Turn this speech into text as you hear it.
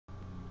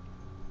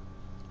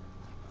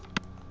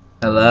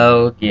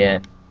Hello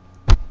again.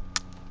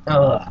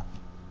 Ugh.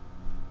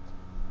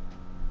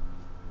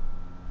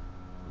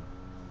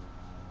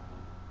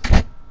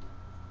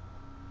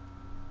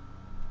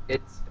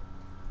 It's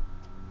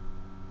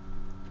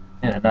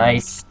been a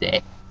nice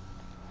day.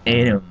 I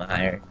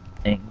admire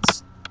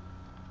things.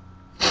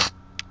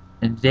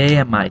 And today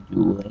at my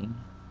dueling,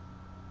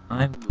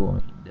 I'm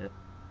going to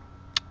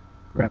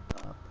prep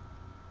up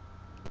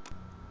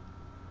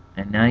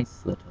a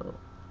nice little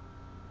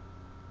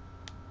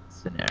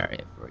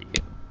scenario for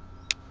you.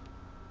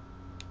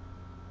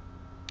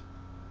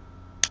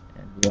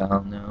 And we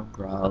all know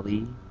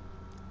Brawly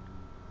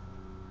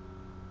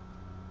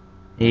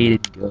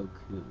hated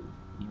Goku,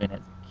 even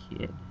as a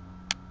kid.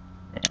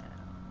 Now,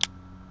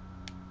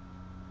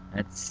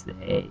 let's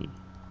say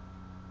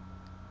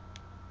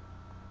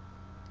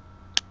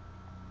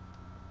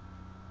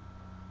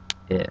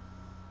if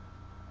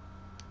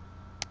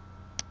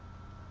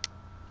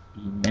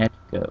he met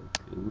Goku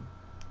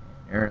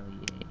at an early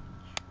age,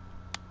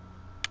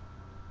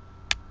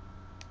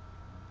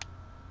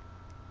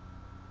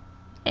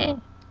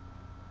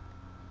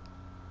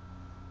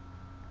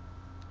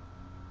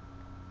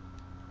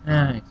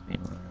 makes me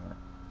wonder what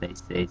they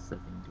say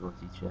something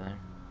towards each other.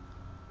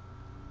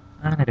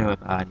 I don't know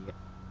about you.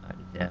 Hard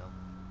to tell.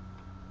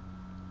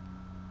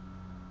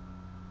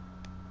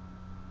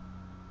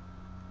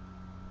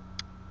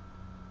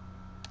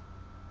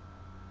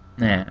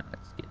 Now,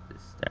 let's get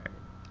this started.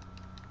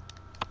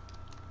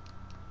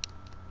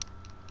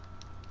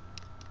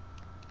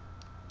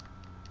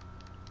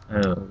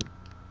 Oh.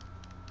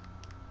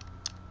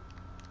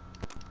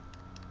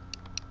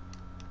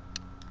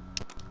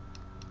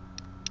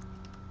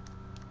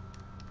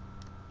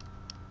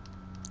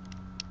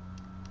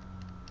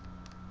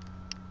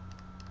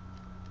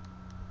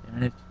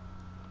 Got it.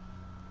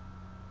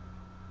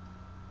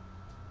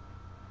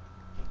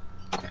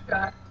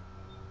 Got it.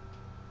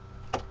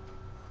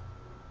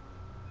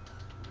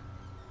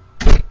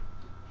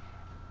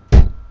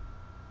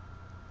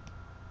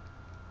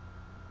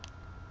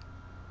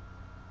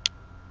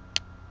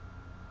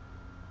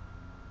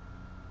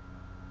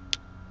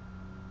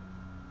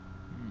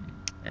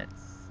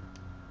 Let's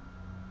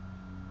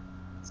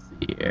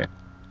see here.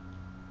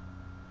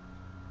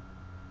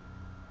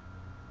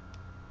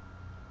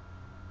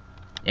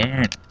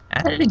 Darn,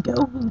 how did it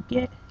go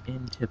get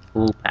into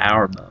full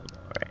power mode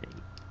already?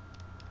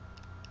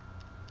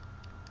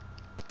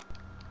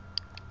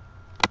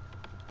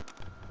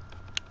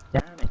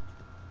 Darn it.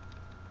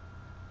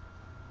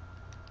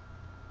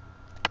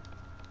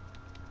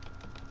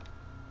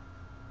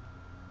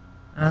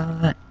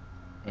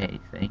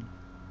 Anything.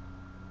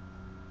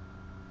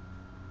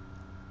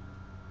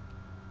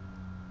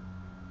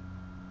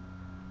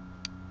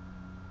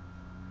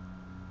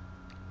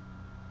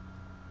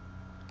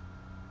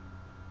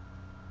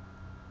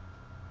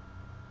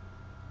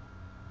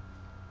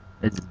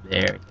 This is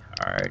very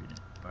hard.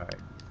 Hard.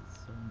 This is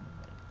so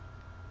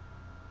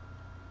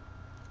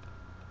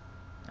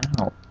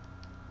annoying.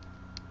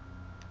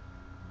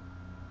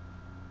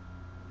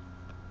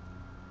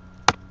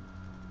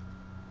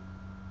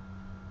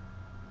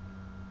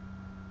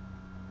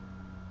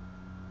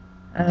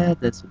 Ow.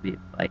 This will be a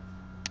fight.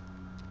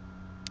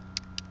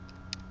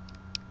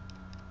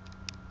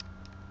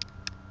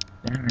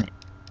 Darn it.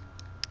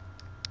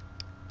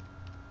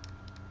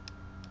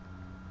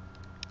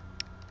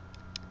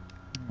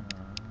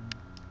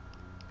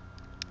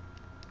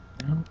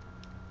 No.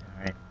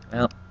 Alright,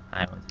 well,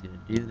 I was gonna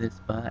do this,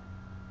 but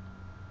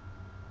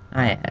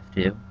I have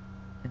to.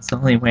 It's the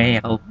only way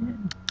I'll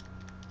win.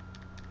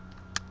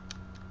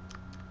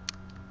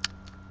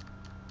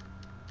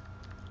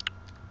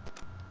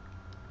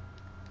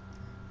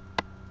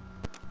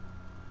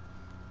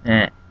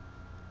 Eh.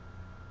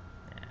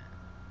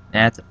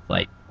 That's a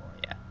fight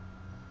for ya.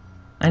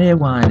 I didn't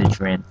want to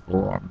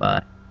transform,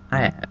 but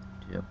I have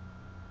to.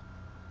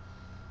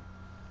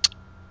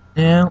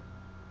 Now,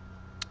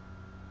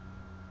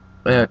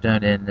 without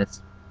done in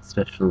this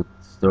special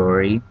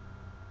story,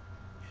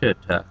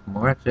 should talk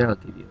more. Actually, I'll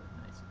give you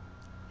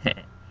a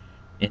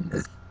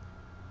nice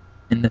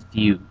in the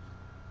feud.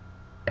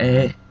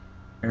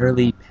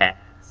 Early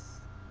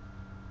past,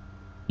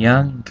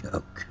 young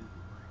Goku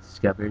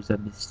discovers a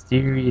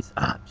mysterious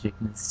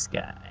object in the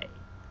sky.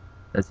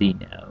 Does he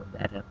know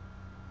that a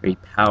very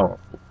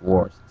powerful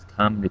force has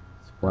come to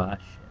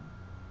squash him?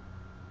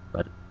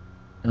 But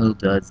little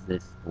does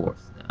this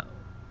force know,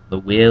 the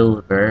will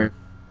of Earth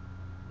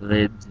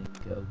lives in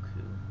Goku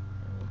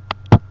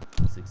and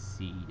will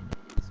succeed in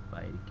his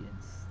fight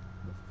against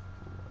the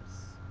force.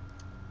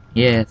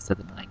 Yeah,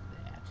 something like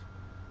that.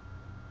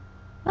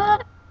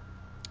 But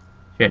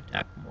should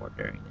talk more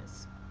during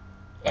this.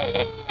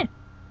 Yeah.